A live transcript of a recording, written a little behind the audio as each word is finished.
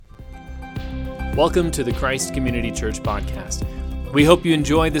Welcome to the Christ Community Church podcast. We hope you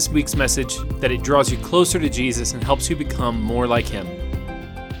enjoy this week's message, that it draws you closer to Jesus and helps you become more like Him.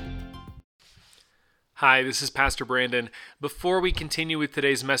 Hi, this is Pastor Brandon. Before we continue with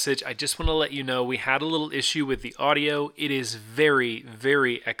today's message, I just want to let you know we had a little issue with the audio. It is very,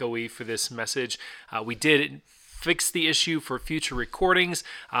 very echoey for this message. We did fix the issue for future recordings,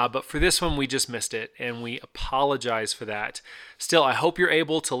 but for this one we just missed it, and we apologize for that. Still, I hope you're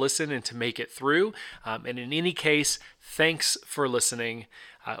able to listen and to make it through, and in any case, thanks for listening.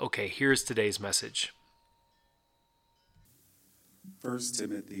 Okay, here's today's message. 1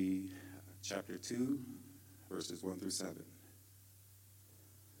 Timothy chapter 2, verses 1 through 7.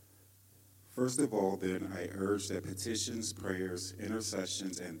 First of all, then, I urge that petitions, prayers,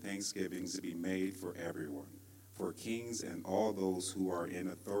 intercessions, and thanksgivings be made for everyone, for kings and all those who are in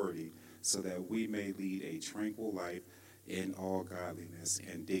authority, so that we may lead a tranquil life in all godliness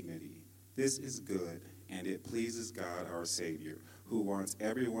and dignity. This is good, and it pleases God our Savior, who wants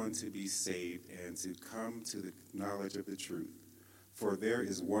everyone to be saved and to come to the knowledge of the truth. For there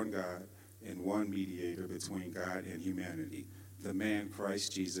is one God and one mediator between God and humanity, the man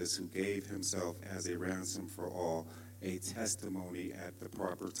Christ Jesus, who gave himself as a ransom for all, a testimony at the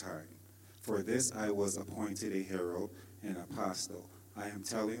proper time. For this I was appointed a herald, an apostle. I am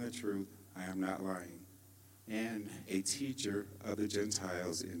telling the truth, I am not lying, and a teacher of the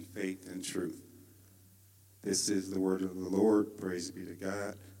Gentiles in faith and truth. This is the word of the Lord. Praise be to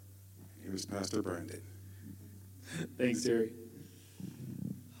God. Here's Pastor Brandon. Thanks, Terry.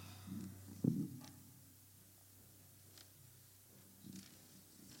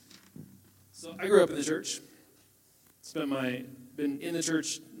 So I grew up in the church. Been in the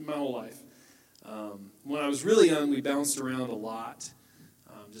church my whole life. When I was really young, we bounced around a lot.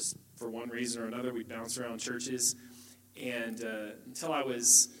 Just for one reason or another, we bounced around churches. And until I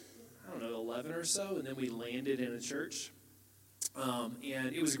was, 11 or so, and then we landed in a church.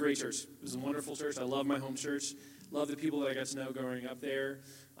 And it was a great church. It was a wonderful church. I love my home church. Love the people that I got to know growing up there.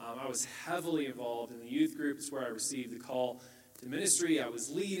 I was heavily involved in the youth group. It's where I received the call to ministry. I was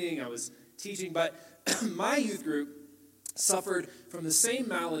leading. I was teaching. But my youth group suffered from the same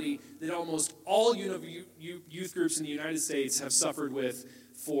malady that almost all youth groups in the United States have suffered with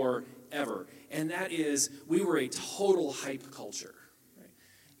forever. And that is, we were a total hype culture. Right?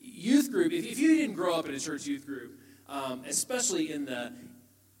 Youth group, if you didn't grow up in a church youth group, especially in the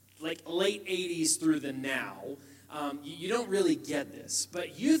late 80s through the now, you don't really get this.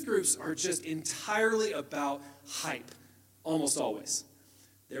 But youth groups are just entirely about hype, almost always.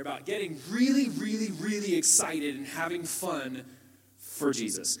 They're about getting really, really, really excited and having fun for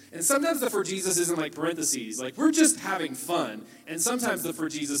Jesus. And sometimes the for Jesus isn't like parentheses, like we're just having fun. And sometimes the for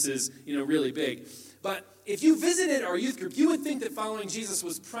Jesus is, really big. But if you visited our youth group, you would think that following Jesus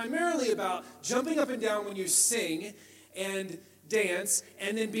was primarily about jumping up and down when you sing and dance,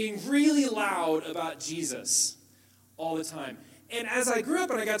 and then being really loud about Jesus all the time. And as I grew up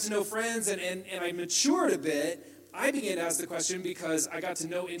and I got to know friends and I matured a bit, I began to ask the question, because I got to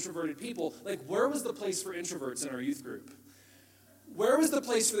know introverted people, where was the place for introverts in our youth group? Where was the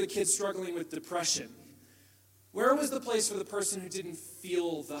place for the kids struggling with depression? Where was the place for the person who didn't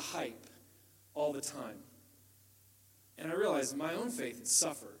feel the hype all the time? And I realized my own faith had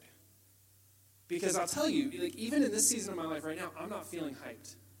suffered. Because I'll tell you, even in this season of my life right now, I'm not feeling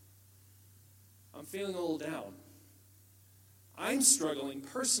hyped. I'm feeling a little down. I'm struggling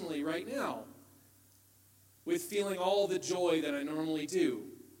personally right now with feeling all the joy that I normally do.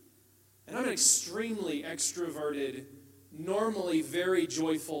 And I'm an extremely extroverted, normally very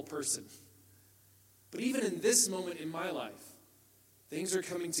joyful person. But even in this moment in my life, things are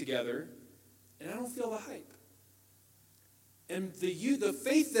coming together, and I don't feel the hype. And the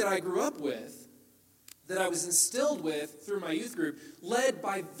faith that I grew up with, that I was instilled with through my youth group, led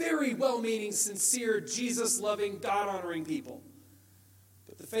by very well-meaning, sincere, Jesus-loving, God-honoring people.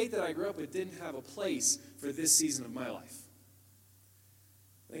 But the faith that I grew up with didn't have a place for this season of my life.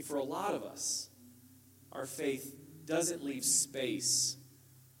 I think for a lot of us, our faith doesn't leave space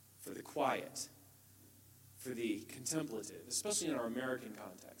for the quiet, for the contemplative, especially in our American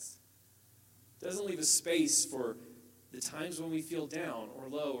context. It doesn't leave a space for the times when we feel down or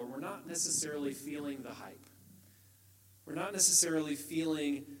low, or we're not necessarily feeling the hype. We're not necessarily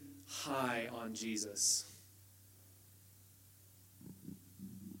feeling high on Jesus.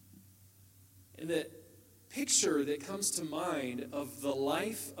 And the picture that comes to mind of the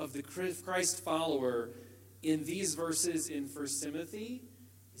life of the Christ follower in these verses in 1 Timothy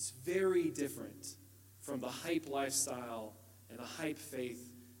is very different from the hype lifestyle and the hype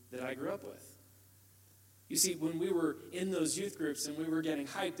faith that I grew up with. You see, when we were in those youth groups and we were getting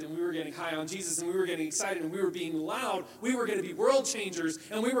hyped and we were getting high on Jesus and we were getting excited and we were being loud, we were going to be world changers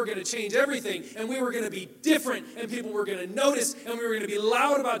and we were going to change everything and we were going to be different and people were going to notice and we were going to be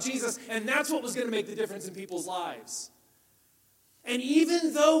loud about Jesus, and that's what was going to make the difference in people's lives. And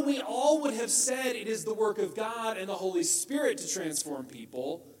even though we all would have said it is the work of God and the Holy Spirit to transform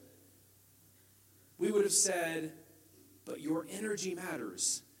people, we would have said, but your energy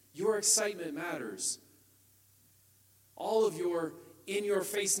matters. Your excitement matters. All of your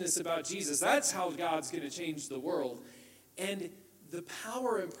in-your-faceness about Jesus, that's how God's going to change the world. And the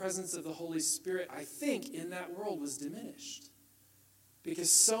power and presence of the Holy Spirit, I think, in that world was diminished.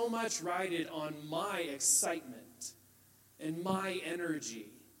 Because so much rided on my excitement and my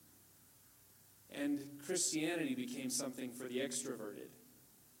energy. And Christianity became something for the extroverted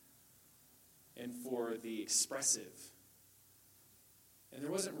and for the expressive. And there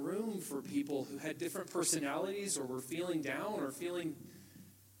wasn't room for people who had different personalities or were feeling down or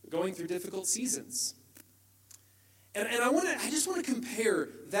going through difficult seasons. And I just want to compare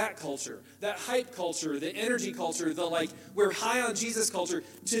that culture, that hype culture, the energy culture, the we're high on Jesus culture,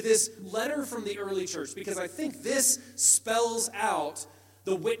 to this letter from the early church, because I think this spells out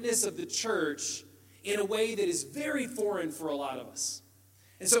the witness of the church in a way that is very foreign for a lot of us.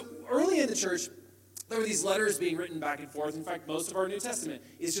 And so early in the church, there were these letters being written back and forth. In fact, most of our New Testament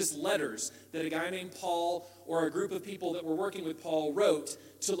is just letters that a guy named Paul or a group of people that were working with Paul wrote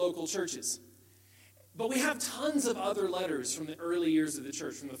to local churches. But we have tons of other letters from the early years of the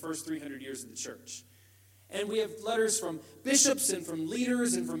church, from the first 300 years of the church. And we have letters from bishops and from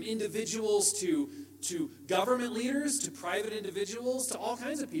leaders and from individuals to government leaders, to private individuals, to all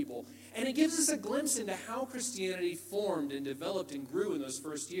kinds of people. And it gives us a glimpse into how Christianity formed and developed and grew in those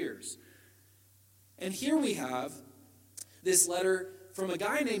first years. And here we have this letter from a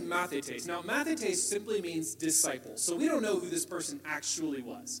guy named Mathetes. Now, Mathetes simply means disciple. So we don't know who this person actually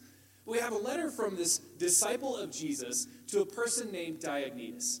was. But we have a letter from this disciple of Jesus to a person named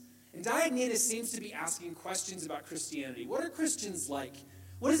Diognetus. And Diognetus seems to be asking questions about Christianity. What are Christians like?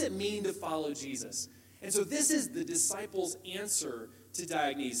 What does it mean to follow Jesus? And so this is the disciples' answer to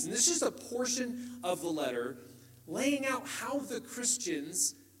Diognetus. And this is just a portion of the letter laying out how the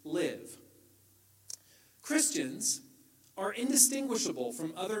Christians live. Christians are indistinguishable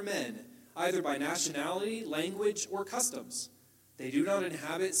from other men, either by nationality, language, or customs. They do not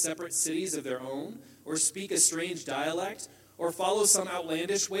inhabit separate cities of their own, or speak a strange dialect, or follow some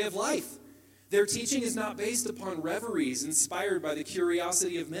outlandish way of life. Their teaching is not based upon reveries inspired by the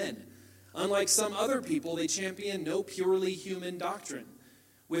curiosity of men. Unlike some other people, they champion no purely human doctrine.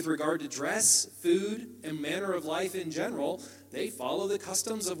 With regard to dress, food, and manner of life in general, they follow the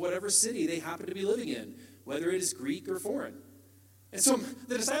customs of whatever city they happen to be living in, whether it is Greek or foreign. And so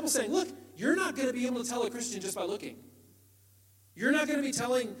the disciples saying, look, you're not going to be able to tell a Christian just by looking. You're not going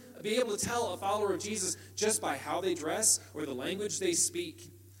to be able to tell a follower of Jesus just by how they dress or the language they speak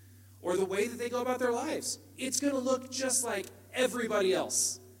or the way that they go about their lives. It's going to look just like everybody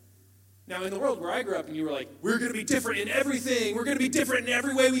else. Now, in the world where I grew up and you were like, we're going to be different in everything. We're going to be different in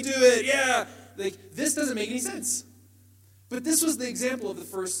every way we do it. Yeah. This doesn't make any sense. But this was the example of the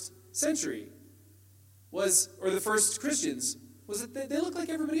first century. Or the first Christians, was that they look like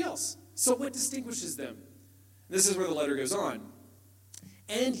everybody else. So what distinguishes them? This is where the letter goes on.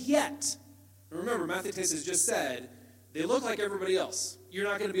 And yet, remember, Mathetes has just said, they look like everybody else. You're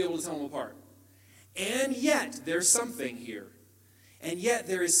not going to be able to tell them apart. And yet, there's something here. And yet,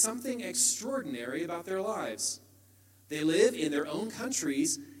 there is something extraordinary about their lives. They live in their own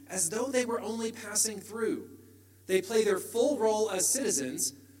countries as though they were only passing through. They play their full role as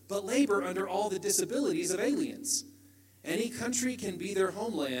citizens, but labor under all the disabilities of aliens. Any country can be their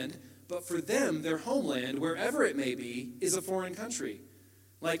homeland, but for them, their homeland, wherever it may be, is a foreign country.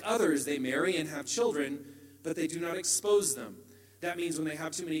 Like others, they marry and have children, but they do not expose them. That means when they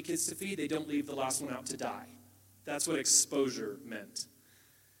have too many kids to feed, they don't leave the last one out to die. That's what exposure meant.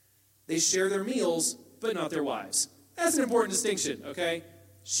 They share their meals, but not their wives. That's an important distinction, okay?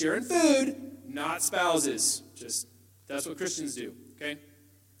 Sharing food, not spouses. That's what Christians do, okay?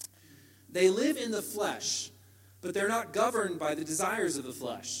 They live in the flesh, but they're not governed by the desires of the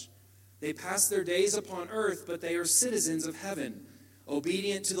flesh. They pass their days upon earth, but they are citizens of heaven.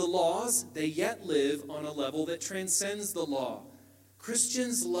 Obedient to the laws, they yet live on a level that transcends the law.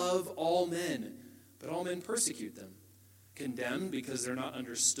 Christians love all men, but all men persecute them. Condemned because they're not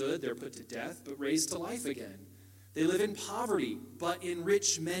understood, they're put to death, but raised to life again. They live in poverty, but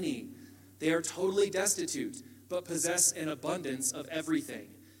enrich many. They are totally destitute, but possess an abundance of everything.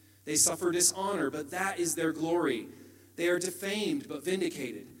 They suffer dishonor, but that is their glory. They are defamed, but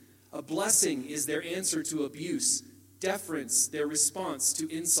vindicated. A blessing is their answer to abuse, deference, their response to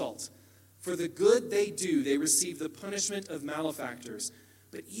insult. For the good they do, they receive the punishment of malefactors.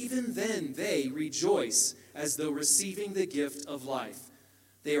 But even then they rejoice as though receiving the gift of life.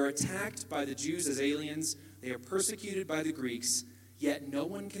 They are attacked by the Jews as aliens. They are persecuted by the Greeks. Yet no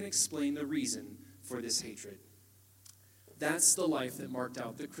one can explain the reason for this hatred. That's the life that marked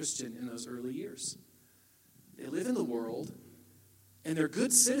out the Christian in those early years. They live in the world, and they're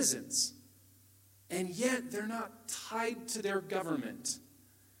good citizens. And yet they're not tied to their government.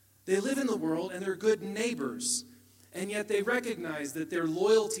 They live in the world, and they're good neighbors. And yet they recognize that their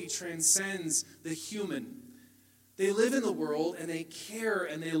loyalty transcends the human. They live in the world, and they care,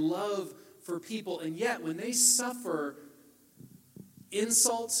 and they love for people. And yet when they suffer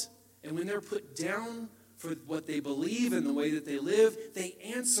insult, and when they're put down for what they believe and the way that they live, they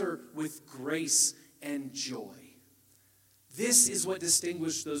answer with grace and joy. This is what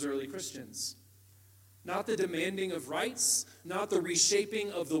distinguished those early Christians. Not the demanding of rights, not the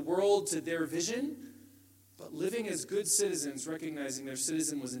reshaping of the world to their vision, but living as good citizens, recognizing their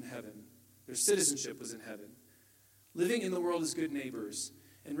citizen was in heaven. Their citizenship was in heaven. Living in the world as good neighbors,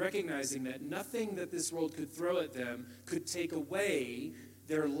 and recognizing that nothing that this world could throw at them could take away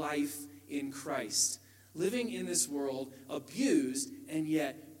their life in Christ. Living in this world abused, and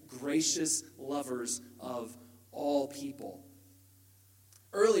yet gracious lovers of all people.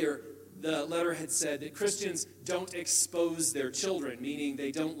 Earlier, the letter had said that Christians don't expose their children, meaning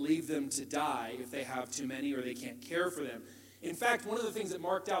they don't leave them to die if they have too many or they can't care for them. In fact, one of the things that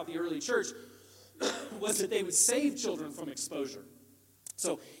marked out the early church was that they would save children from exposure.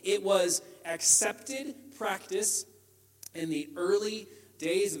 So it was accepted practice in the early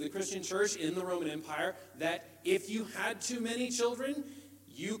days of the Christian church in the Roman Empire that if you had too many children,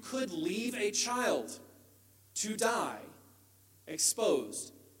 you could leave a child to die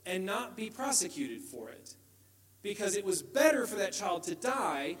exposed and not be prosecuted for it. Because it was better for that child to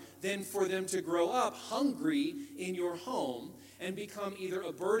die than for them to grow up hungry in your home and become either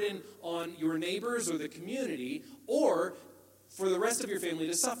a burden on your neighbors or the community, or for the rest of your family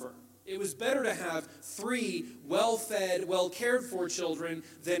to suffer. It was better to have 3 well-fed, well-cared-for children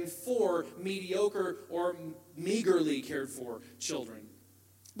than 4 mediocre or meagerly cared-for children.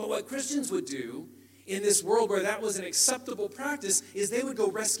 But what Christians would do in this world where that was an acceptable practice is they would go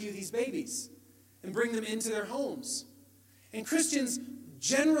rescue these babies and bring them into their homes. And Christians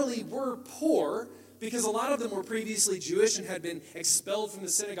generally were poor because a lot of them were previously Jewish and had been expelled from the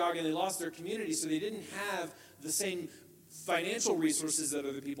synagogue and they lost their community, so they didn't have the same financial resources that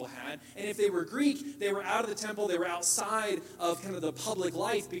other people had. And if they were Greek, they were out of the temple, they were outside of kind of the public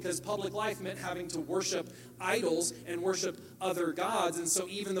life, because public life meant having to worship idols and worship other gods. And so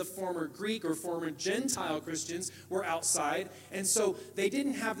even the former Greek or former Gentile Christians were outside. And so they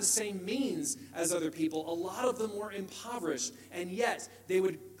didn't have the same means as other people. A lot of them were impoverished. And yet they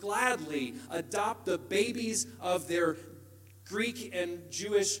would gladly adopt the babies of their Greek and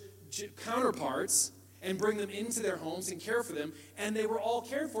Jewish counterparts and bring them into their homes and care for them. And they were all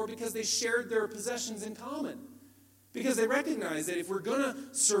cared for because they shared their possessions in common. Because they recognized that if we're going to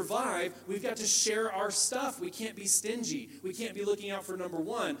survive, we've got to share our stuff. We can't be stingy. We can't be looking out for number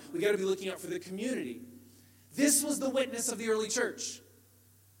one. We've got to be looking out for the community. This was the witness of the early church.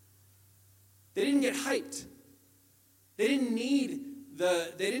 They didn't get hyped. They didn't need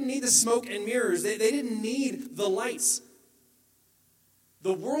the smoke and mirrors. They didn't need the lights.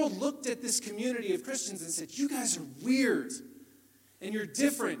 The world looked at this community of Christians and said, you guys are weird, and you're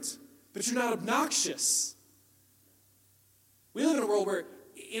different, but you're not obnoxious. We live in a world where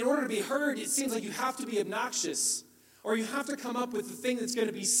in order to be heard, it seems like you have to be obnoxious, or you have to come up with the thing that's going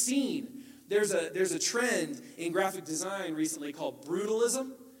to be seen. There's a trend in graphic design recently called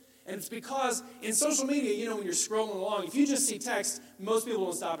brutalism, and it's because in social media, when you're scrolling along, if you just see text, most people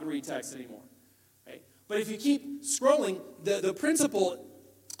don't stop and read text anymore. Right? But if you keep scrolling, the principle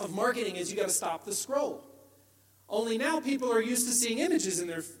of marketing is you got to stop the scroll. Only now people are used to seeing images in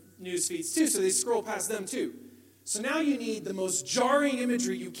their news feeds too, so they scroll past them too. So now you need the most jarring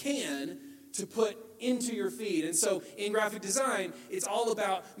imagery you can to put into your feed. And so in graphic design, it's all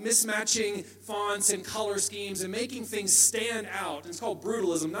about mismatching fonts and color schemes and making things stand out. And it's called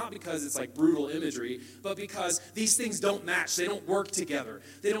brutalism, not because it's like brutal imagery, but because these things don't match. They don't work together.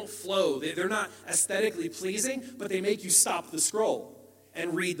 They don't flow. They're not aesthetically pleasing, but they make you stop the scroll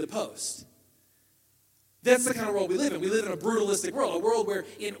and read the post. That's the kind of world we live in. We live in a brutalistic world, a world where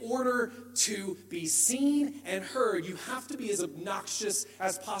in order to be seen and heard, you have to be as obnoxious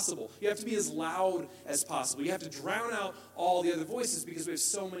as possible. You have to be as loud as possible. You have to drown out all the other voices because we have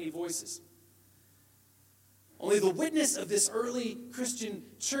so many voices. Only the witness of this early Christian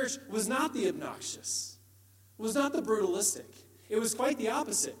church was not the obnoxious, was not the brutalistic. It was quite the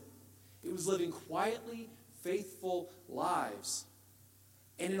opposite. It was living quietly faithful lives.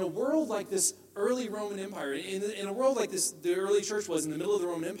 And in a world like this early Roman Empire, in a world like this, the early church was in the middle of the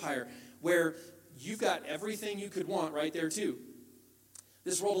Roman Empire, where you've got everything you could want right there too.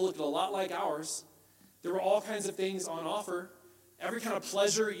 This world looked a lot like ours. There were all kinds of things on offer. Every kind of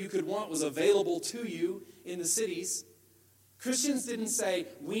pleasure you could want was available to you in the cities. Christians didn't say,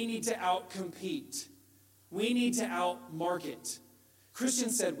 we need to outcompete. We need to outmarket.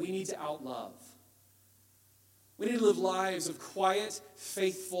 Christians said, we need to outlove. We need to live lives of quiet,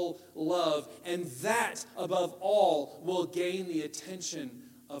 faithful love, and that, above all, will gain the attention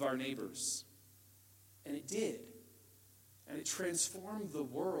of our neighbors. And it did. And it transformed the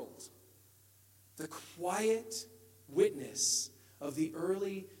world. The quiet witness of the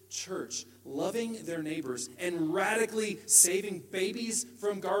early church, loving their neighbors and radically saving babies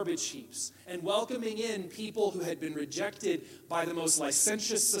from garbage heaps and welcoming in people who had been rejected by the most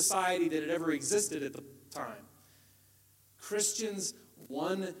licentious society that had ever existed at the time. Christians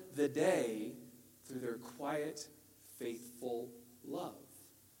won the day through their quiet, faithful love.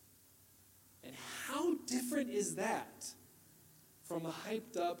 And how different is that from the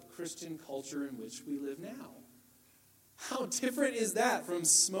hyped-up Christian culture in which we live now? How different is that from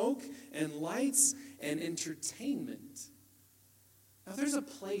smoke and lights and entertainment? Now, there's a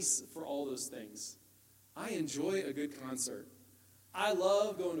place for all those things. I enjoy a good concert. I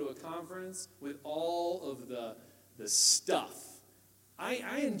love going to a conference with all of the stuff.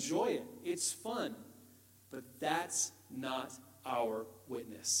 I enjoy it. It's fun. But that's not our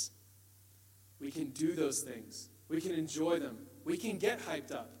witness. We can do those things. We can enjoy them. We can get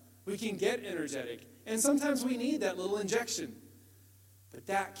hyped up. We can get energetic. And sometimes we need that little injection. But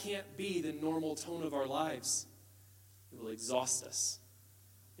that can't be the normal tone of our lives. It will exhaust us.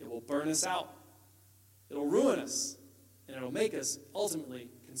 It will burn us out. It'll ruin us. And it'll make us ultimately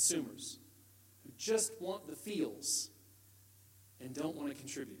consumers who just want the feels and don't want to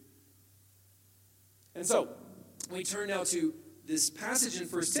contribute. And so, we turn now to this passage in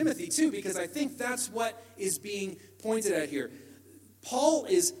 1 Timothy 2, because I think that's what is being pointed at here. Paul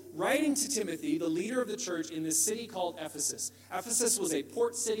is writing to Timothy, the leader of the church, in this city called Ephesus. Ephesus was a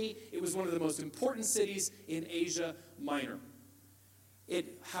port city. It was one of the most important cities in Asia Minor.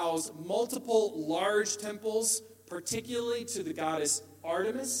 It housed multiple large temples, particularly to the goddess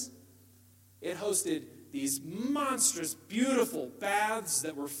Artemis. It hosted these monstrous, beautiful baths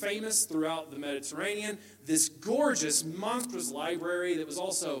that were famous throughout the Mediterranean. This gorgeous, monstrous library that was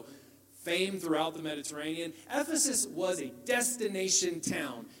also famed throughout the Mediterranean. Ephesus was a destination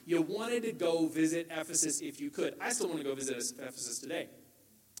town. You wanted to go visit Ephesus if you could. I still want to go visit Ephesus today.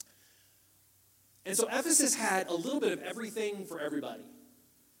 And so Ephesus had a little bit of everything for everybody.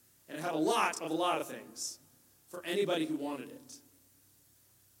 And it had a lot of things for anybody who wanted it.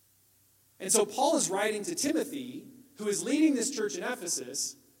 And so Paul is writing to Timothy, who is leading this church in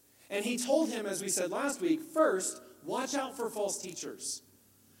Ephesus, and he told him, as we said last week, first, watch out for false teachers.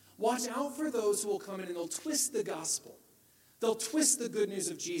 Watch out for those who will come in and they'll twist the gospel. They'll twist the good news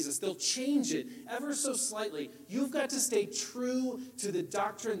of Jesus. They'll change it ever so slightly. You've got to stay true to the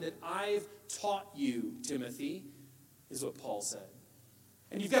doctrine that I've taught you, Timothy, is what Paul said.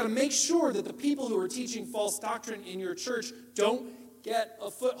 And you've got to make sure that the people who are teaching false doctrine in your church don't get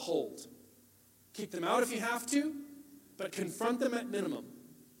a foothold. Kick them out if you have to, but confront them at minimum.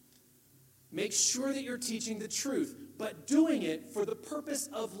 Make sure that you're teaching the truth, but doing it for the purpose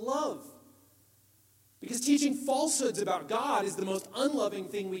of love. Because teaching falsehoods about God is the most unloving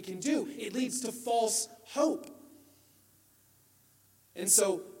thing we can do. It leads to false hope. And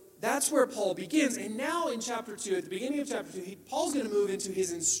so that's where Paul begins. And now in chapter 2, at the beginning of chapter 2, Paul's going to move into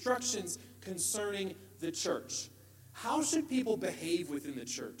his instructions concerning the church. How should people behave within the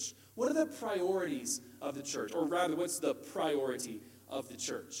church? What are the priorities of the church? Or rather, what's the priority of the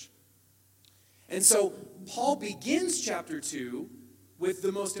church? And so Paul begins chapter 2 with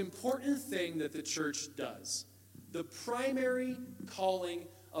the most important thing that the church does. The primary calling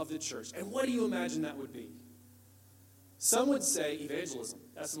of the church. And what do you imagine that would be? Some would say evangelism.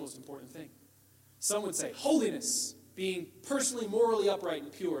 That's the most important thing. Some would say holiness, being personally, morally upright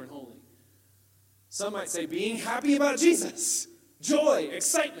and pure and holy. Some might say being happy about Jesus, joy,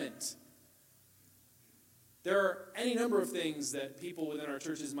 excitement. There are any number of things that people within our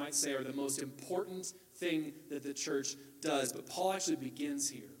churches might say are the most important thing that the church does. But Paul actually begins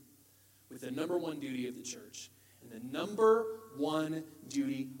here with the number one duty of the church. And the number one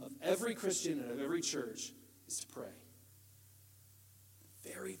duty of every Christian and of every church is to pray. The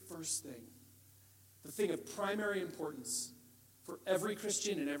very first thing the thing of primary importance for every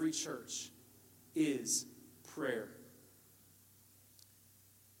Christian in every church is prayer.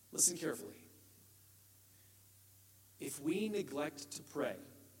 Listen carefully. If we neglect to pray,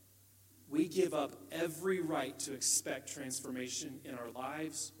 we give up every right to expect transformation in our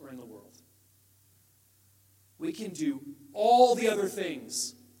lives or in the world. We can do all the other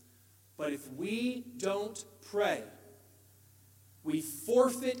things, but if we don't pray, we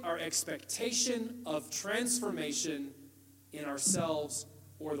forfeit our expectation of transformation in ourselves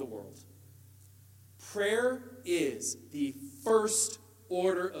or the world. Prayer is the first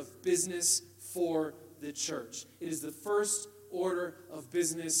order of business for the church. It is the first order of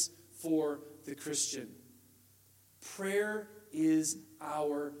business for the Christian. Prayer is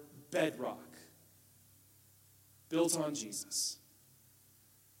our bedrock, built on Jesus.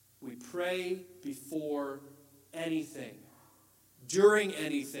 We pray before anything, during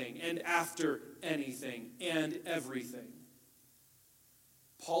anything, and after anything, and everything.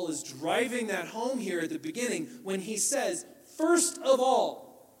 Paul is driving that home here at the beginning when he says, first of all,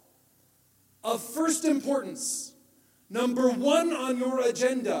 of first importance, number one on your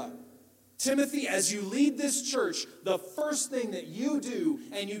agenda, Timothy, as you lead this church, the first thing that you do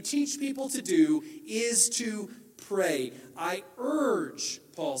and you teach people to do is to pray. I urge,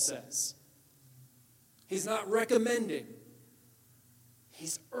 Paul says. He's not recommending.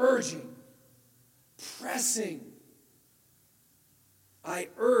 He's urging, pressing. I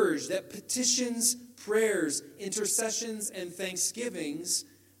urge that petitions, prayers, intercessions, and thanksgivings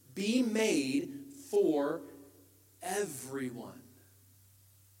be made for everyone.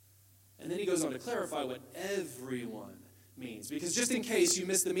 And then he goes on to clarify what everyone means. Because just in case you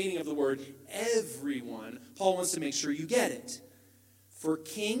missed the meaning of the word everyone, Paul wants to make sure you get it. For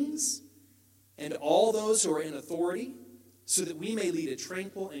kings and all those who are in authority, so that we may lead a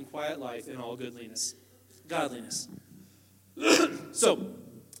tranquil and quiet life in all godliness. So,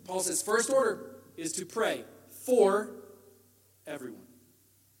 Paul says, first order is to pray for everyone.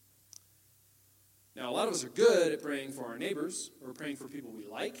 Now, a lot of us are good at praying for our neighbors, or praying for people we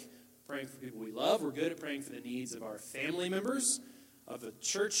like, praying for people we love. We're good at praying for the needs of our family members, of the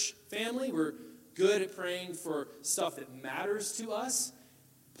church family. We're good at praying for stuff that matters to us.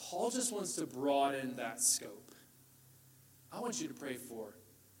 Paul just wants to broaden that scope. I want you to pray for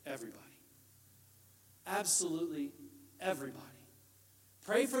everybody. Absolutely everybody.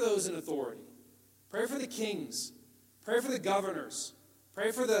 Pray for those in authority. Pray for the kings. Pray for the governors.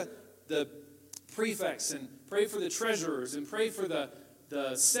 Pray for the prefects, and pray for the treasurers, and pray for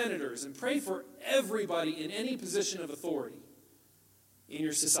the senators, and pray for everybody in any position of authority in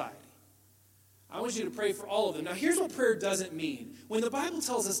your society. I want you to pray for all of them. Now, here's what prayer doesn't mean. When the Bible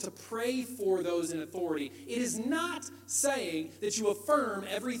tells us to pray for those in authority, it is not saying that you affirm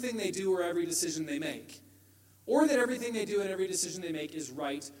everything they do or every decision they make, or that everything they do and every decision they make is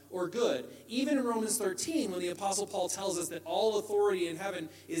right or good. Even in Romans 13, when the Apostle Paul tells us that all authority in heaven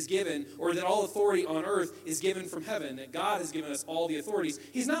is given, or that all authority on earth is given from heaven, that God has given us all the authorities,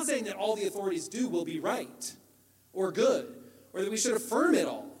 he's not saying that all the authorities do will be right or good, or that we should affirm it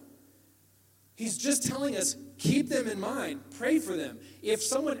all. He's just telling us, keep them in mind, pray for them. If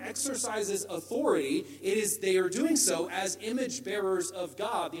someone exercises authority, it is they are doing so as image bearers of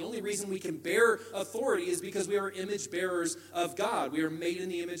God. The only reason we can bear authority is because we are image bearers of God. We are made in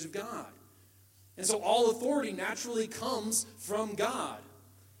the image of God. And so all authority naturally comes from God,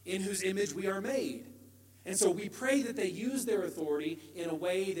 in whose image we are made. And so we pray that they use their authority in a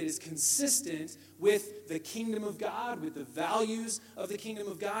way that is consistent with the kingdom of God, with the values of the kingdom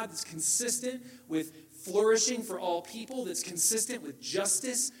of God, that's consistent with flourishing for all people, that's consistent with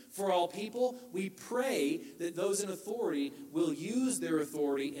justice for all people. We pray that those in authority will use their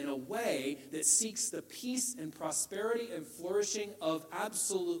authority in a way that seeks the peace and prosperity and flourishing of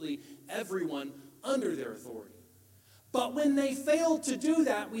absolutely everyone under their authority. But when they fail to do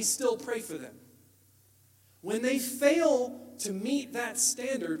that, we still pray for them. When they fail to meet that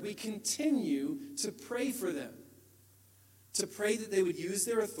standard, we continue to pray for them. To pray that they would use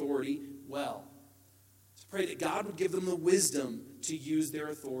their authority well. To pray that God would give them the wisdom to use their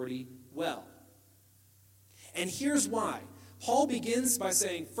authority well. And here's why. Paul begins by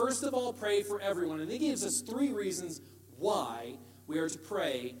saying, first of all, pray for everyone. And he gives us 3 reasons why we are to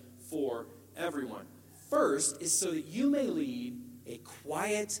pray for everyone. First is so that you may lead a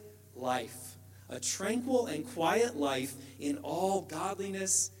quiet life. A tranquil and quiet life in all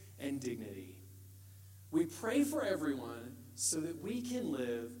godliness and dignity. We pray for everyone so that we can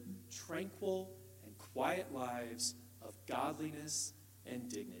live tranquil and quiet lives of godliness and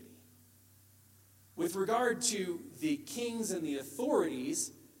dignity. With regard to the kings and the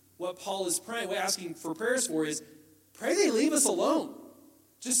authorities, what Paul is praying, asking for prayers for is, pray they leave us alone,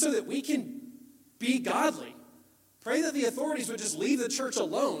 just so that we can be godly. Pray that the authorities would just leave the church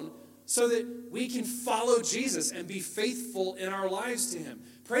alone so that we can follow Jesus and be faithful in our lives to him.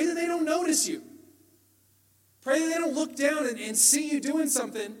 Pray that they don't notice you. Pray that they don't look down and see you doing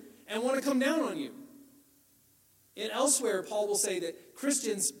something and want to come down on you. And elsewhere, Paul will say that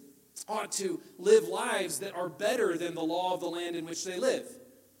Christians ought to live lives that are better than the law of the land in which they live,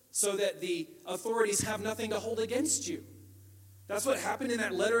 so that the authorities have nothing to hold against you. That's what happened in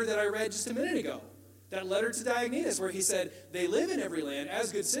that letter that I read just a minute ago. That letter to Diognetus, where he said, they live in every land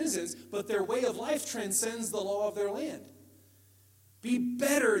as good citizens, but their way of life transcends the law of their land. Be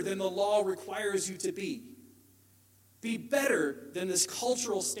better than the law requires you to be. Be better than this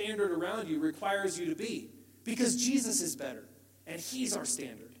cultural standard around you requires you to be. Because Jesus is better, and he's our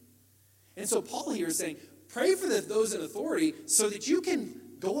standard. And so Paul here is saying, pray for those in authority so that you can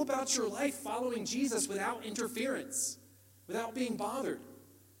go about your life following Jesus without interference, without being bothered.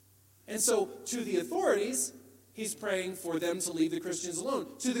 And so to the authorities, he's praying for them to leave the Christians alone.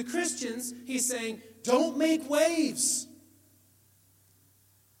 To the Christians, he's saying, don't make waves.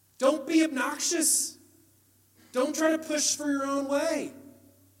 Don't be obnoxious. Don't try to push for your own way.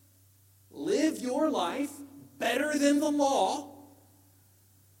 Live your life better than the law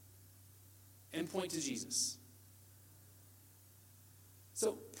and point to Jesus.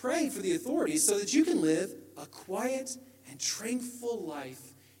 So pray for the authorities so that you can live a quiet and tranquil life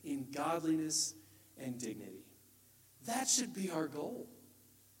in godliness and dignity. That should be our goal.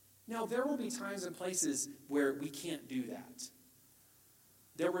 Now, there will be times and places where we can't do that.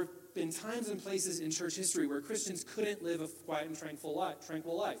 There have been times and places in church history where Christians couldn't live a quiet and tranquil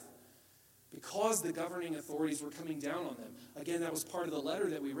life because the governing authorities were coming down on them. Again, that was part of the letter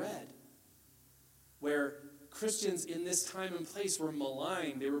that we read, where Christians in this time and place were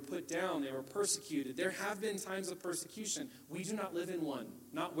maligned, they were put down, they were persecuted. There have been times of persecution. We do not live in one,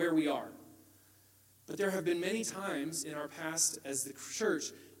 not where we are. But there have been many times in our past as the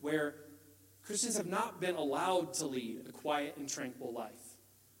church where Christians have not been allowed to lead a quiet and tranquil life.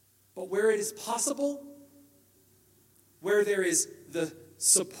 But where it is possible, where there is the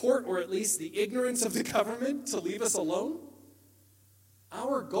support or at least the ignorance of the government to leave us alone,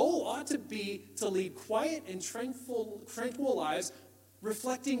 our goal ought to be to lead quiet and tranquil lives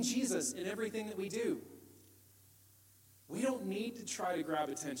reflecting Jesus in everything that we do. We don't need to try to grab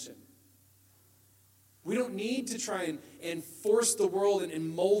attention. We don't need to try and force the world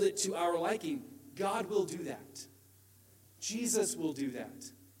and mold it to our liking. God will do that. Jesus will do that.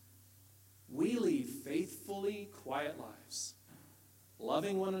 We lead faithfully quiet lives,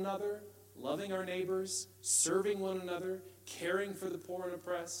 loving one another, loving our neighbors, serving one another, caring for the poor and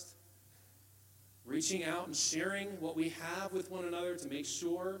oppressed, reaching out and sharing what we have with one another to make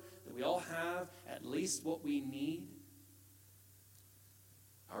sure that we all have at least what we need.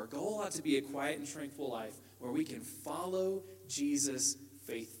 Our goal ought to be a quiet and tranquil life where we can follow Jesus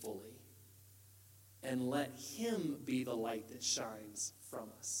faithfully and let him be the light that shines from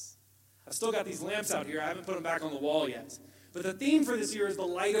us. I've still got these lamps out here. I haven't put them back on the wall yet. But the theme for this year is the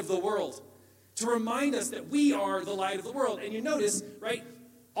light of the world, to remind us that we are the light of the world. And you notice, right,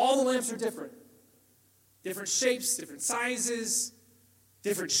 all the lamps are different. Different shapes, different sizes,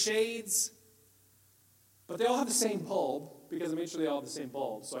 different shades. But they all have the same bulb, because I made sure they all have the same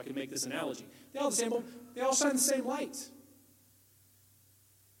bulb, so I can make this analogy. They all have the same bulb. They all shine the same light.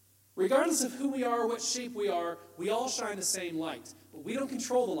 Regardless of who we are, what shape we are, we all shine the same light. But we don't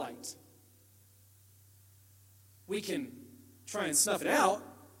control the light. We can try and snuff it out.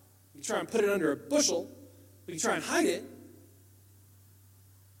 We can try and put it under a bushel. We can try and hide it.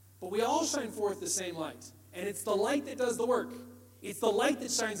 But we all shine forth the same light. And it's the light that does the work. It's the light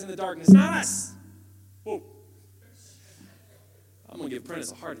that shines in the darkness, not us. Whoa. I'm going to give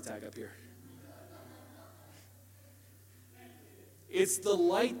Prentice a heart attack up here. It's the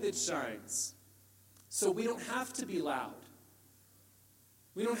light that shines. So we don't have to be loud.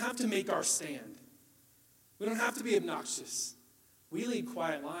 We don't have to make our stand. We don't have to be obnoxious. We lead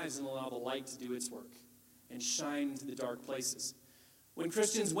quiet lives and allow the light to do its work and shine into the dark places. When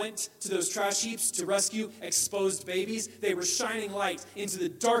Christians went to those trash heaps to rescue exposed babies, they were shining light into the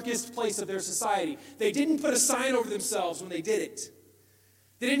darkest place of their society. They didn't put a sign over themselves when they did it.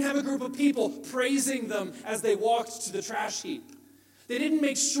 They didn't have a group of people praising them as they walked to the trash heap. They didn't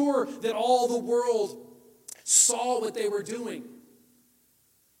make sure that all the world saw what they were doing.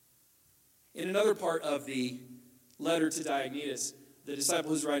 In another part of the letter to Diognetus, the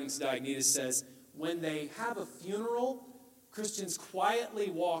disciple who's writing to Diognetus says, when they have a funeral, Christians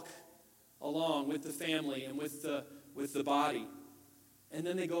quietly walk along with the family and with the body. and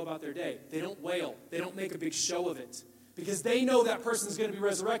then they go about their day. They don't wail. They don't make a big show of it because they know that person's going to be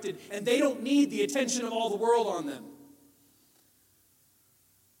resurrected, and they don't need the attention of all the world on them.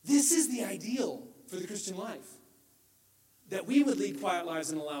 This is the ideal for the Christian life, that we would lead quiet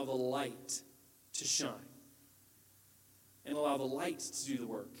lives and allow the light to shine and allow the light to do the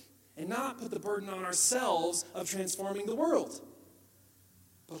work and not put the burden on ourselves of transforming the world,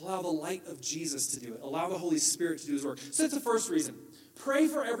 but allow the light of Jesus to do it. Allow the Holy Spirit to do his work. So that's the first reason. Pray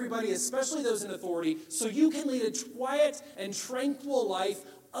for everybody, especially those in authority, so you can lead a quiet and tranquil life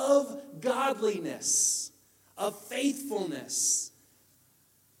of godliness, of faithfulness.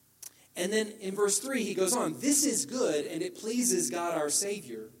 And then in verse 3, he goes on, this is good, and it pleases God our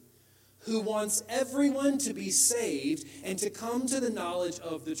Savior, who wants everyone to be saved and to come to the knowledge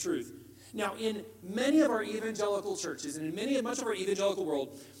of the truth. Now, in many of our evangelical churches, and in much of our evangelical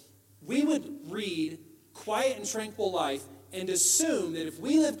world, we would read quiet and tranquil life and assume that if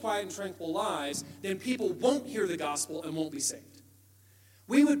we live quiet and tranquil lives, then people won't hear the gospel and won't be saved.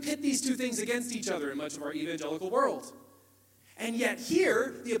 We would pit these two things against each other in much of our evangelical world. And yet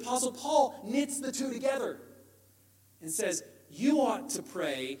here, the Apostle Paul knits the two together and says, you ought to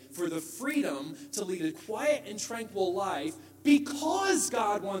pray for the freedom to lead a quiet and tranquil life because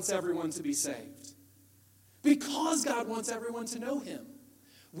God wants everyone to be saved. Because God wants everyone to know him.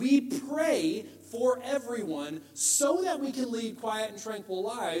 We pray for everyone so that we can lead quiet and tranquil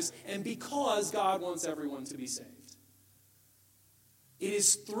lives, and because God wants everyone to be saved. It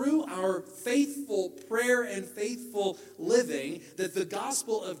is through our faithful prayer and faithful living that the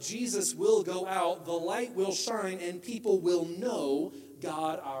gospel of Jesus will go out, the light will shine, and people will know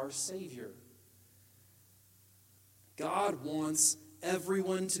God our Savior. God wants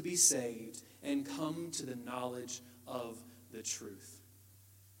everyone to be saved and come to the knowledge of the truth.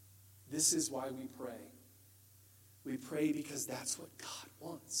 This is why we pray. We pray because that's what God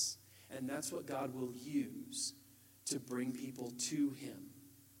wants, and that's what God will use to bring people to him.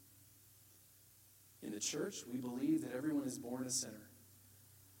 In the church, we believe that everyone is born a sinner.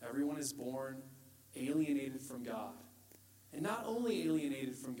 Everyone is born alienated from God. And not only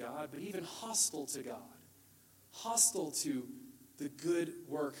alienated from God, but even hostile to God. Hostile to the good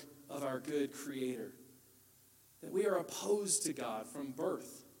work of our good Creator. That we are opposed to God from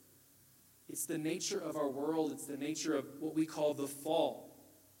birth. It's the nature of our world. It's the nature of what we call the fall.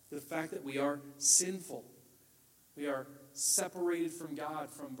 The fact that we are sinful. We are separated from God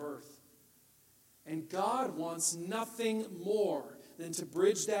from birth. And God wants nothing more than to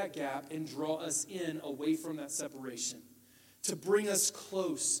bridge that gap and draw us in away from that separation. To bring us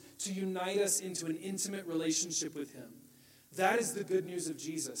close, to unite us into an intimate relationship with him. That is the good news of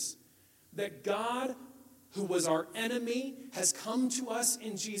Jesus. That God, who was our enemy, has come to us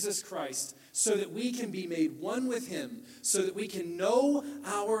in Jesus Christ so that we can be made one with him, so that we can know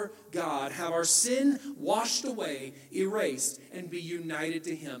our God, have our sin washed away, erased, and be united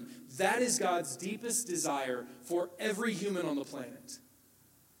to him. That is God's deepest desire for every human on the planet,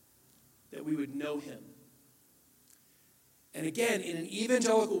 that we would know him. And again, in an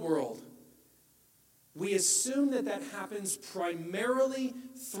evangelical world, we assume that that happens primarily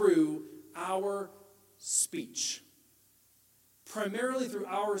through our speech. Primarily through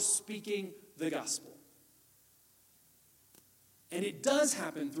our speaking the gospel. And it does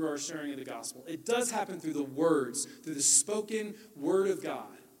happen through our sharing of the gospel. It does happen through the words, through the spoken word of God.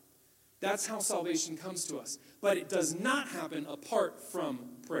 That's how salvation comes to us. But it does not happen apart from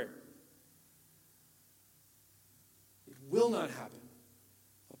prayer. It will not happen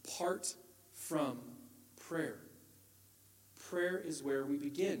apart from prayer. Prayer is where we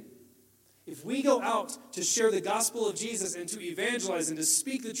begin. If we go out to share the gospel of Jesus and to evangelize and to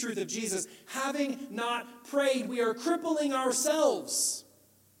speak the truth of Jesus, having not prayed, we are crippling ourselves.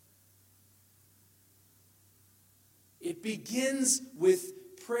 It begins with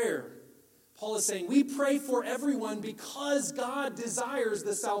prayer. Paul is saying we pray for everyone because God desires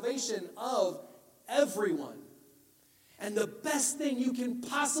the salvation of everyone. And the best thing you can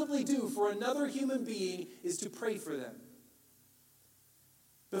possibly do for another human being is to pray for them.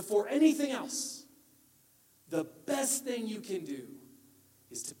 Before anything else, the best thing you can do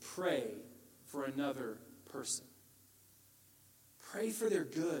is to pray for another person. Pray for their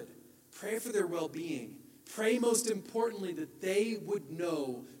good. Pray for their well-being. Pray most importantly that they would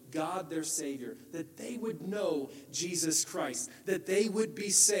know God their Savior, that they would know Jesus Christ, that they would be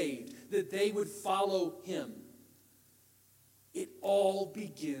saved, that they would follow him. It all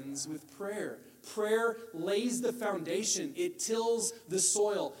begins with prayer. Prayer lays the foundation. It tills the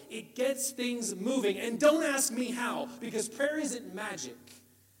soil. It gets things moving. And don't ask me how, because prayer isn't magic.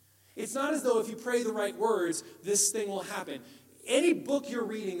 It's not as though if you pray the right words, this thing will happen. Any book you're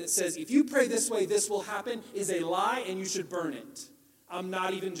reading that says, if you pray this way, this will happen, is a lie and you should burn it. I'm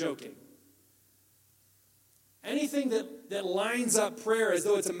not even joking. Anything that lines up prayer as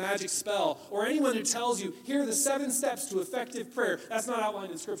though it's a magic spell, or anyone who tells you, here are the 7 steps to effective prayer, that's not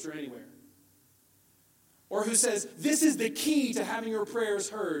outlined in Scripture anywhere. Or who says, this is the key to having your prayers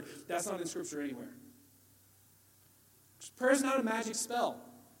heard, that's not in Scripture anywhere. Prayer is not a magic spell.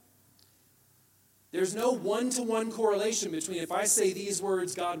 There's no one-to-one correlation between if I say these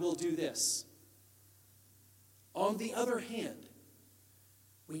words, God will do this. On the other hand,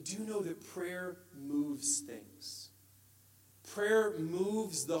 we do know that prayer moves things. Prayer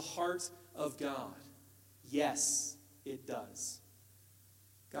moves the heart of God. Yes, it does.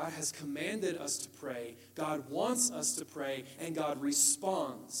 God has commanded us to pray. God wants us to pray, and God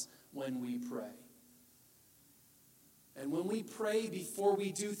responds when we pray. And when we pray before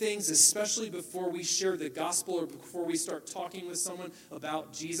we do things, especially before we share the gospel or before we start talking with someone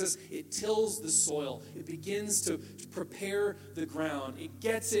about Jesus, it tills the soil. It begins to prepare the ground. It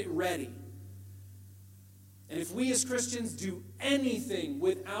gets it ready. And if we as Christians do anything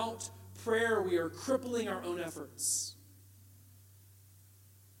without prayer, we are crippling our own efforts.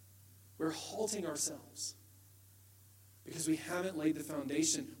 We're halting ourselves because we haven't laid the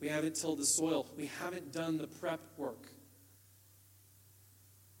foundation. We haven't tilled the soil. We haven't done the prep work.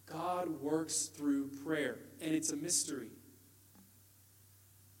 God works through prayer, and it's a mystery.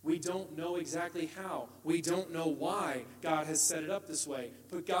 We don't know exactly how. We don't know why God has set it up this way.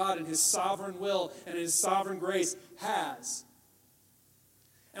 But God, in His sovereign will and in His sovereign grace, has.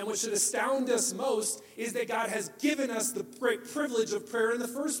 And what should astound us most is that God has given us the great privilege of prayer in the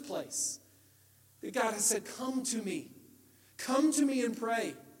first place. That God has said, come to me. Come to me and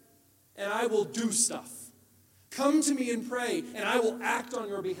pray, and I will do stuff. Come to me and pray, and I will act on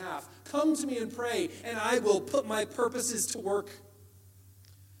your behalf. Come to me and pray, and I will put my purposes to work.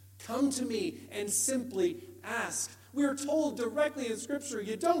 Come to me and simply ask. We are told directly in Scripture,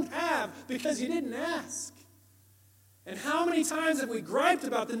 you don't have because you didn't ask. And how many times have we griped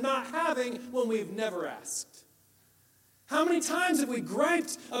about the not having when we've never asked? How many times have we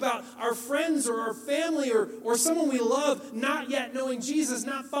griped about our friends or our family or someone we love not yet knowing Jesus,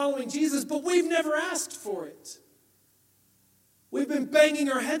 not following Jesus, but we've never asked for it? We've been banging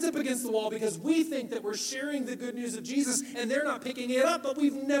our heads up against the wall because we think that we're sharing the good news of Jesus and they're not picking it up, but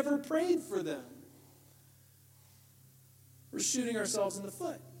we've never prayed for them. We're shooting ourselves in the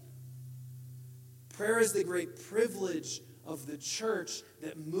foot. Prayer is the great privilege of the church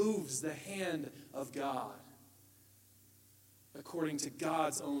that moves the hand of God according to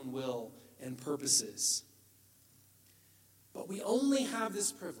God's own will and purposes. But we only have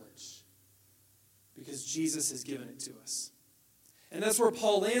this privilege because Jesus has given it to us. And that's where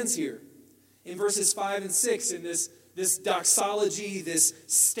Paul lands here in verses 5 and 6 in this doxology, this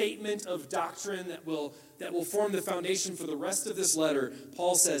statement of doctrine that will form the foundation for the rest of this letter.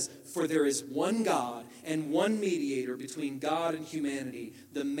 Paul says, for there is one God and one mediator between God and humanity,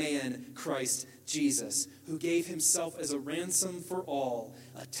 the man Christ Jesus, who gave himself as a ransom for all,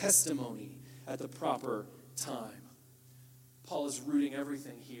 a testimony at the proper time. Paul is rooting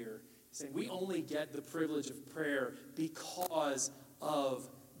everything here, saying we only get the privilege of prayer because of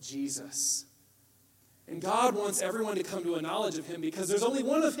Jesus. And God wants everyone to come to a knowledge of him because there's only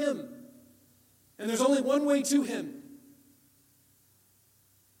one of him. And there's only one way to him.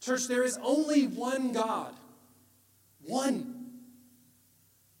 Church, there is only one God. One.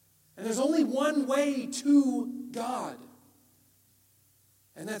 And there's only one way to God.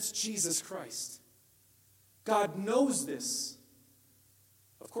 And that's Jesus Christ. God knows this.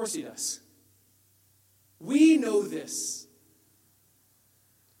 Of course he does. We know this.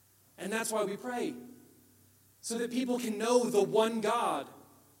 And that's why we pray. So that people can know the one God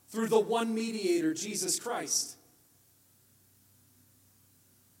through the one mediator, Jesus Christ.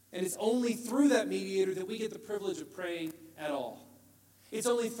 And it's only through that mediator that we get the privilege of praying at all. It's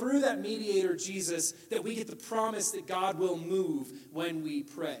only through that mediator, Jesus, that we get the promise that God will move when we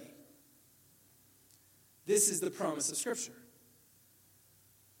pray. This is the promise of Scripture.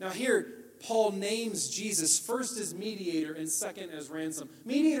 Now here, Paul names Jesus first as mediator and second as ransom.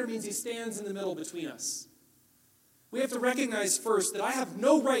 Mediator means he stands in the middle between us. We have to recognize first that I have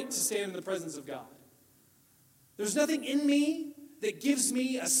no right to stand in the presence of God. There's nothing in me that gives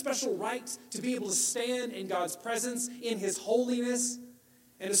me a special right to be able to stand in God's presence, in his holiness,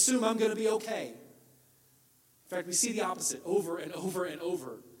 and assume I'm going to be okay. In fact, we see the opposite over and over and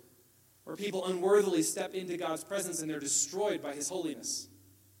over, where people unworthily step into God's presence and they're destroyed by his holiness.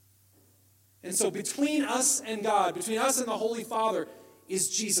 And so between us and God, between us and the Holy Father, is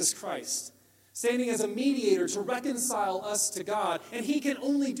Jesus Christ. standing as a mediator to reconcile us to God. And he can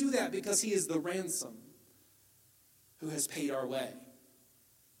only do that because he is the ransom who has paid our way.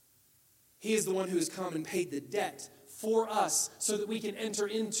 He is the one who has come and paid the debt for us so that we can enter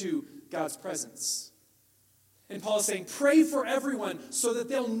into God's presence. And Paul is saying, pray for everyone so that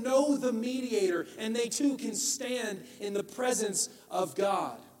they'll know the mediator and they too can stand in the presence of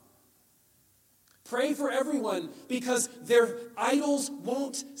God. Pray for everyone because their idols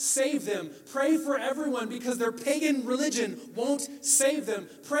won't save them. Pray for everyone because their pagan religion won't save them.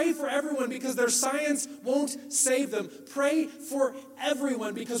 Pray for everyone because their science won't save them. Pray for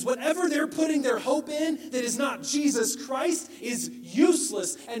everyone because whatever they're putting their hope in that is not Jesus Christ is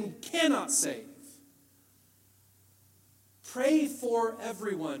useless and cannot save. Pray for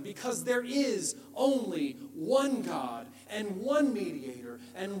everyone because there is only one God and one mediator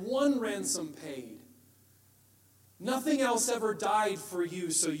and one ransom paid. Nothing else ever died for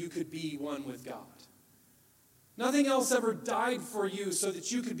you so you could be one with God. Nothing else ever died for you so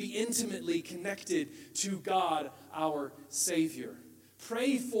that you could be intimately connected to God, our Savior.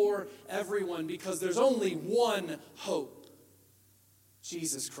 Pray for everyone because there's only one hope: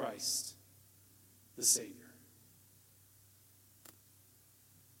 Jesus Christ, the Savior.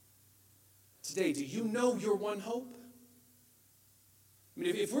 Today, do you know your one hope? I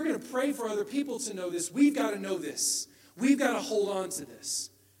mean, if we're going to pray for other people to know this, we've got to know this. We've got to hold on to this.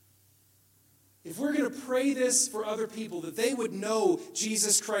 If we're going to pray this for other people, that they would know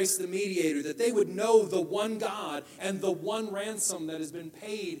Jesus Christ the mediator, that they would know the one God and the one ransom that has been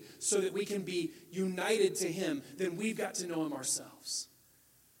paid so that we can be united to him, then we've got to know him ourselves.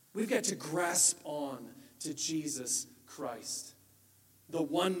 We've got to grasp on to Jesus Christ, the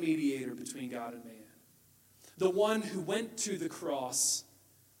one mediator between God and man. The one who went to the cross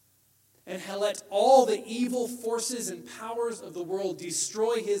and let all the evil forces and powers of the world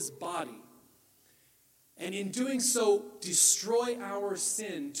destroy his body. And in doing so, destroy our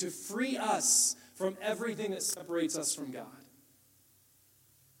sin to free us from everything that separates us from God.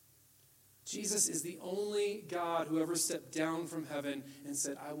 Jesus is the only God who ever stepped down from heaven and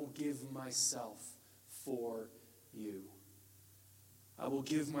said, I will give myself for you. I will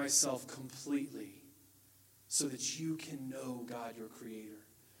give myself completely so that you can know God, your Creator,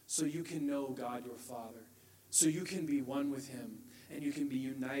 so you can know God, your Father, so you can be one with him and you can be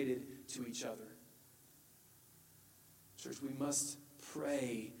united to each other. Church, we must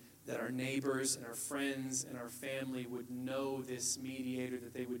pray that our neighbors and our friends and our family would know this mediator,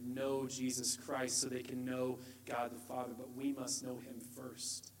 that they would know Jesus Christ so they can know God the Father, but we must know him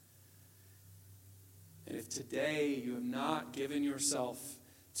first. And if today you have not given yourself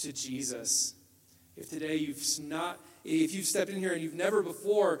to Jesus, if today if you've stepped in here and you've never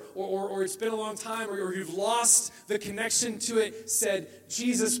before, or it's been a long time, or you've lost the connection to it, said,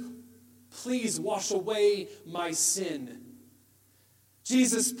 Jesus, please wash away my sin.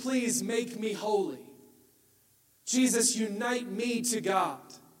 Jesus, please make me holy. Jesus, unite me to God.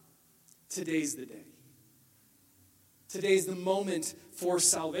 Today's the day. Today's the moment for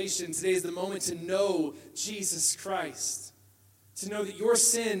salvation. Today's the moment to know Jesus Christ. To know that your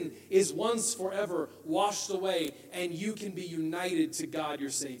sin is once forever washed away and you can be united to God, your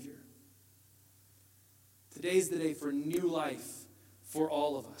Savior. Today's the day for new life for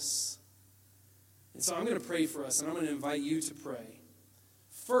all of us. And so I'm going to pray for us, and I'm going to invite you to pray.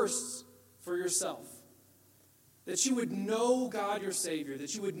 First, for yourself. That you would know God, your Savior.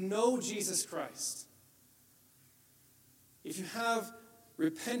 That you would know Jesus Christ. If you have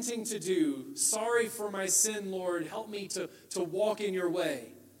repenting to do, sorry for my sin, Lord, help me to walk in your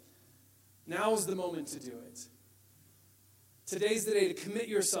way. Now's the moment to do it. Today's the day to commit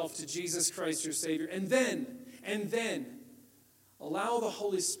yourself to Jesus Christ, your Savior. And then, allow the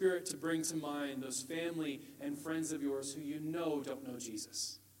Holy Spirit to bring to mind those family and friends of yours who you know don't know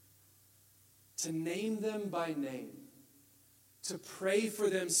Jesus. To name them by name. To pray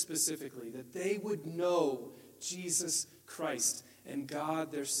for them specifically, that they would know Jesus Christ and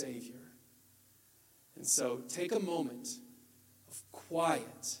God, their Savior. And so take a moment of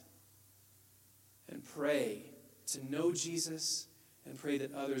quiet and pray to know Jesus and pray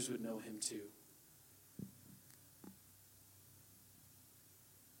that others would know him too.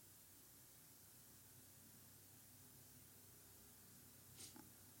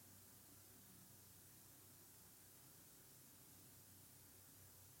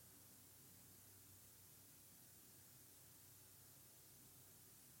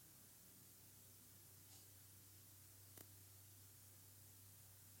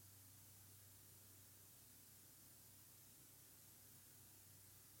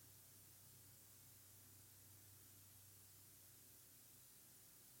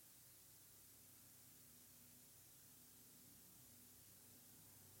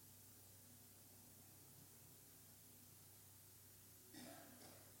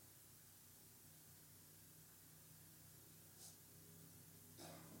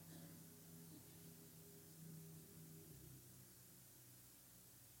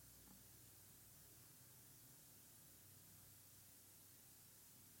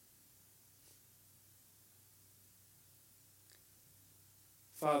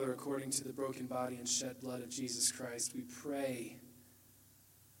 Father, according to the broken body and shed blood of Jesus Christ, we pray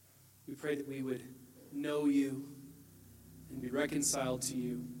that we would know you and be reconciled to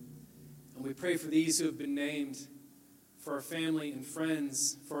you. And we pray for these who have been named, for our family and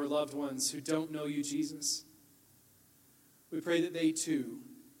friends, for our loved ones who don't know you, Jesus. We pray that they too,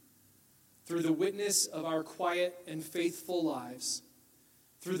 through the witness of our quiet and faithful lives,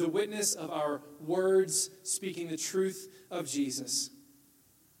 through the witness of our words speaking the truth of Jesus,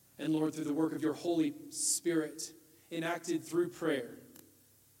 and Lord, through the work of your Holy Spirit enacted through prayer,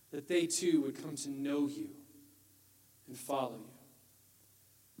 that they too would come to know you and follow you.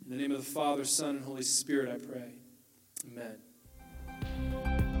 In the name of the Father, Son, and Holy Spirit, I pray. Amen.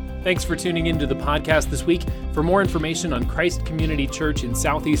 Thanks for tuning into the podcast this week. For more information on Christ Community Church in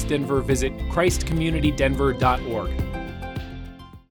Southeast Denver, visit christcommunitydenver.org.